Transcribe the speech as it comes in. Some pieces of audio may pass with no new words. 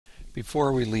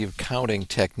Before we leave counting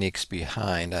techniques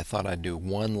behind, I thought I'd do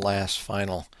one last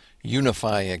final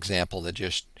unifying example that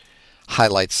just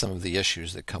highlights some of the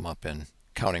issues that come up in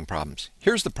counting problems.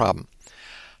 Here's the problem.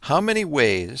 How many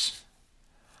ways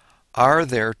are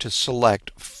there to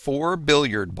select 4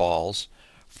 billiard balls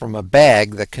from a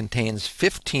bag that contains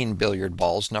 15 billiard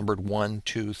balls numbered 1,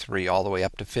 2, 3, all the way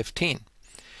up to 15?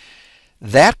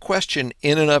 That question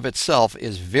in and of itself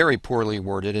is very poorly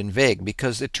worded and vague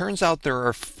because it turns out there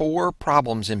are 4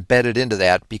 problems embedded into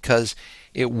that because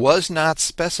it was not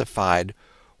specified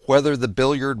whether the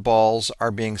billiard balls are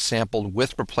being sampled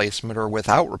with replacement or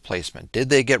without replacement. Did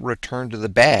they get returned to the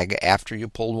bag after you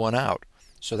pulled one out?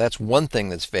 So that's one thing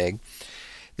that's vague.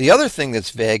 The other thing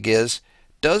that's vague is,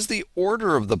 does the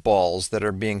order of the balls that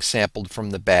are being sampled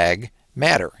from the bag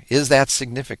matter? Is that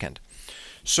significant?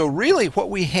 So really what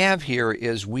we have here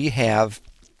is we have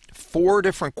 4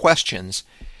 different questions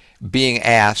being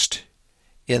asked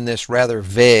in this rather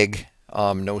vague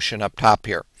notion up top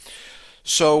here.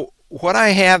 So what I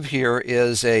have here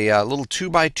is a little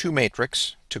 2x2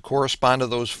 matrix to correspond to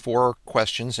those 4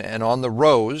 questions, and on the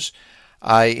rows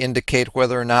I indicate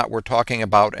whether or not we're talking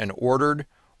about an ordered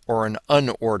or an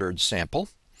unordered sample.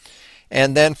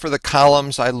 And then for the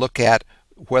columns I look at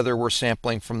whether we're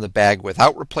sampling from the bag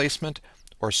without replacement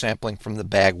or sampling from the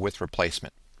bag with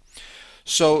replacement.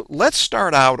 So let's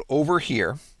start out over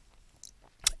here,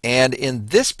 and in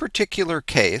this particular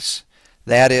case,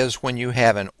 that is when you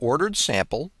have an ordered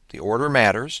sample, the order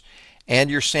matters, and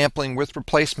you're sampling with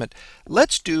replacement.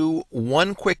 Let's do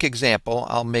one quick example.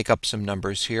 I'll make up some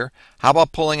numbers here. How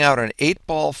about pulling out an 8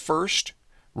 ball first,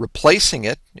 replacing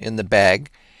it in the bag,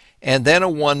 and then a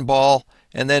 1 ball,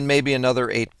 and then maybe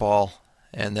another 8 ball,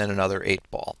 and then another 8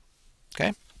 ball.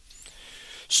 Okay?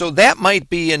 So that might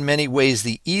be in many ways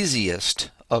the easiest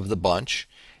of the bunch.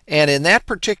 And in that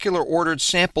particular ordered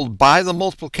sampled by the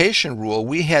multiplication rule,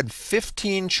 we had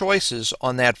 15 choices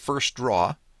on that first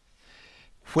draw.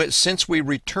 Since we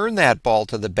return that ball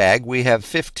to the bag, we have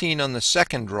 15 on the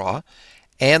second draw,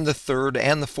 and the third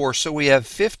and the fourth. So we have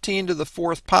 15 to the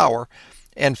 4th power,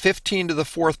 and 15 to the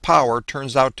 4th power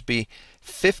turns out to be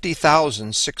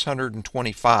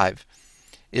 50,625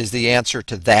 is the answer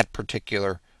to that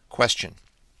particular question.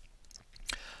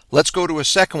 Let's go to a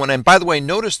second one. And by the way,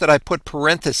 notice that I put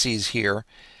parentheses here,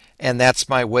 and that's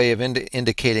my way of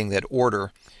indicating that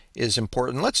order is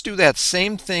important. Let's do that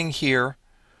same thing here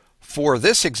for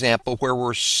this example where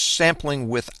we're sampling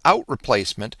without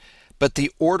replacement, but the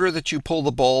order that you pull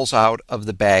the balls out of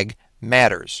the bag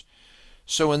matters.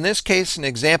 So in this case, an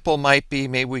example might be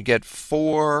maybe we get the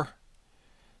 4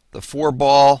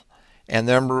 ball, and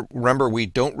then remember we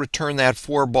don't return that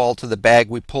 4 ball to the bag.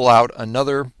 We pull out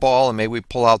another ball, and maybe we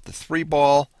pull out the 3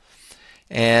 ball,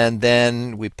 and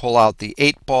then we pull out the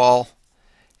 8 ball,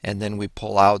 and then we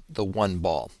pull out the 1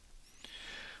 ball.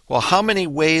 Well, how many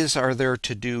ways are there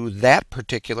to do that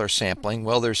particular sampling?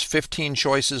 Well, there's 15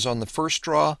 choices on the first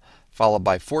draw, followed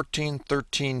by 14,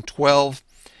 13, 12,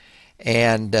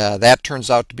 and that turns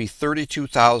out to be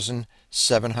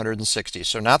 32,760.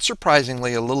 So not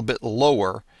surprisingly, a little bit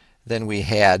lower than we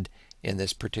had in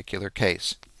this particular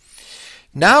case.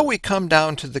 Now we come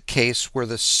down to the case where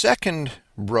the second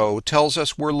row tells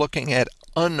us we're looking at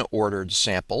unordered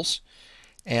samples.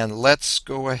 And let's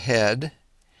go ahead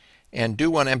and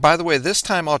do one. And by the way, this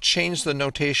time I'll change the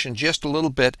notation just a little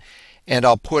bit, and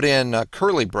I'll put in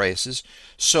curly braces.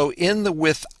 So in the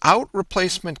without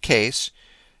replacement case,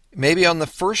 maybe on the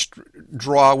first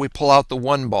draw we pull out the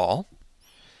 1 ball,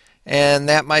 and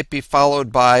that might be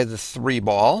followed by the 3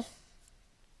 ball,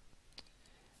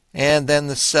 and then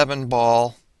the 7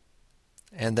 ball,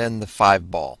 and then the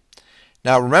 5 ball.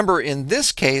 Now remember, in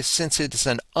this case, since it's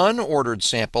an unordered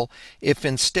sample, if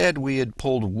instead we had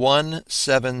pulled 1,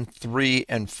 7, 3,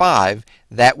 and 5,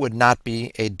 that would not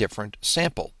be a different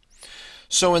sample.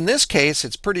 So in this case,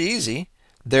 it's pretty easy.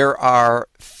 There are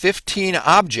 15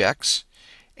 objects,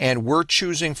 and we're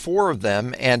choosing 4 of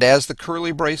them, and as the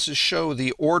curly braces show,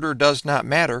 the order does not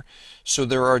matter, so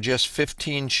there are just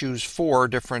 15 choose 4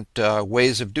 different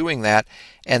ways of doing that,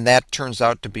 and that turns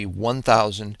out to be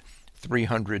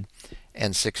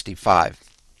 1,365.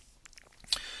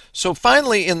 So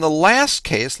finally, in the last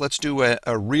case, let's do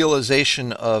a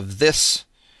realization of this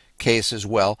case as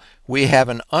well. We have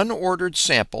an unordered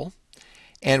sample,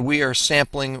 and we are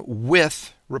sampling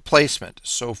with replacement.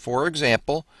 So for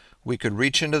example, we could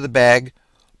reach into the bag,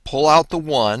 pull out the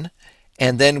 1,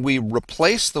 and then we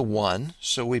replace the 1.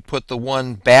 So we put the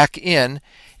 1 back in,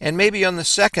 and maybe on the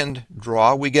second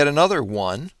draw we get another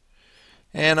 1,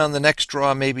 and on the next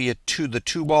draw maybe the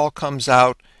 2 ball comes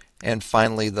out, and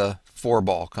finally the 4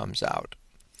 ball comes out.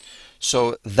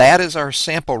 So that is our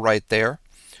sample right there.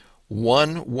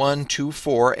 1, 1, 2,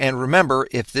 4. And remember,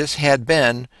 if this had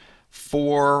been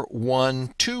 4,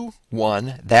 1, 2,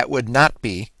 1, that would not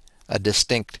be a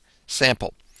distinct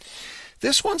sample.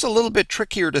 This one's a little bit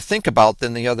trickier to think about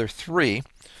than the other three.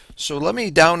 So let me,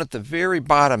 down at the very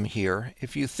bottom here,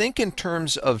 if you think in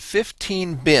terms of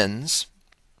 15 bins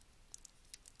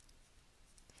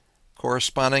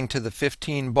corresponding to the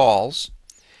 15 balls,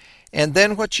 and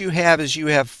then what you have is you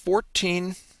have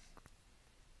 14,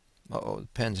 the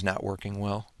pen's not working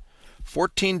well,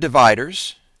 14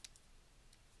 dividers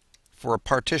for a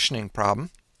partitioning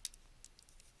problem.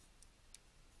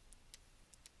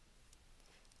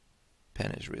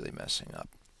 Pen is really messing up.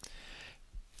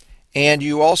 And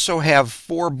you also have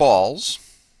 4 balls.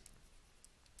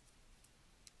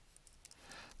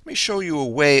 Let me show you a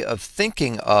way of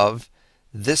thinking of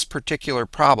this particular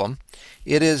problem.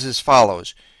 It is as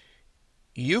follows.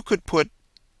 You could put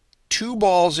 2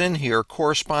 balls in here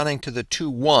corresponding to the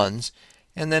 2 1s,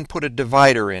 and then put a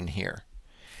divider in here.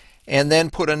 And then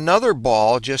put another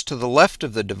ball just to the left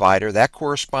of the divider. That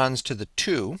corresponds to the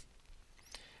 2.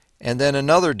 And then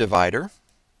another divider,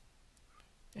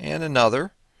 and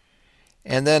another,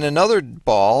 and then another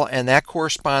ball, and that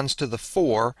corresponds to the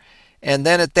 4. And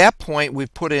then at that point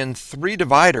we've put in 3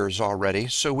 dividers already,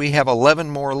 so we have 11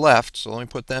 more left. So let me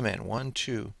put them in. 1,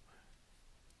 2,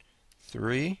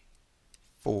 3,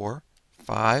 4,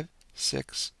 5,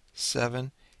 6,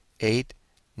 7, 8,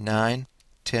 9,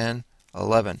 10,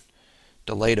 11.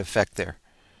 Delayed effect there.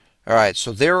 All right,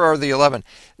 so there are the 11.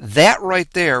 That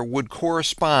right there would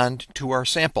correspond to our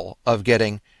sample of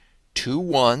getting 2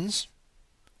 1s,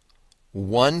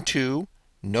 1 2,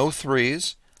 no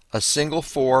 3s, a single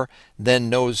 4, then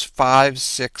no's 5,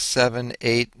 6, 7,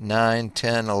 8, 9,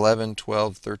 10, 11,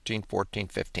 12, 13, 14,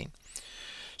 15.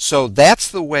 So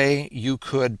that's the way you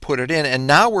could put it in, and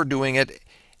now we're doing it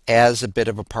as a bit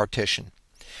of a partition.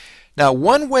 Now,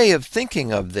 one way of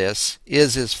thinking of this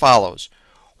is as follows.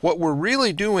 What we're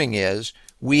really doing is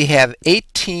we have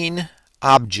 18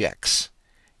 objects.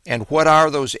 And what are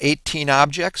those 18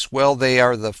 objects? Well, they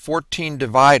are the 14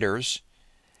 dividers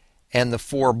and the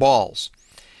 4 balls.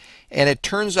 And it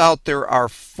turns out there are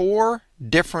 4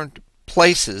 different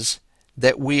places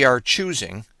that we are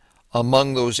choosing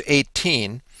among those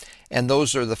 18. And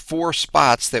those are the 4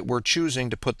 spots that we're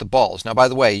choosing to put the balls. Now, by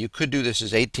the way, you could do this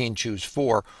as 18 choose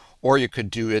 4, or you could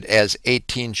do it as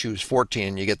 18 choose 14,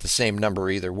 and you get the same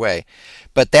number either way.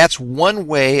 But that's one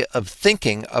way of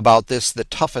thinking about this, the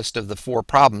toughest of the 4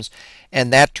 problems,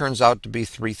 and that turns out to be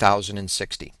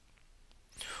 3060.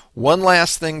 One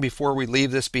last thing before we leave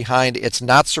this behind. It's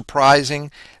not surprising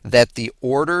that the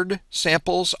ordered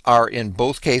samples are in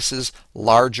both cases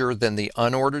larger than the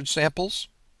unordered samples.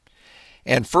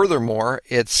 And furthermore,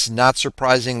 it's not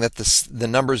surprising that the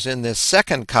numbers in this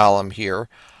second column here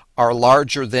are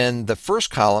larger than the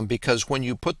first column, because when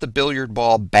you put the billiard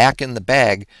ball back in the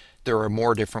bag, there are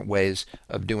more different ways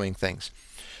of doing things.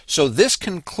 So this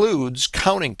concludes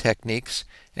counting techniques,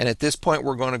 and at this point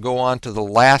we're going to go on to the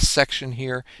last section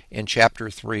here in Chapter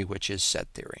 3, which is set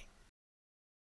theory.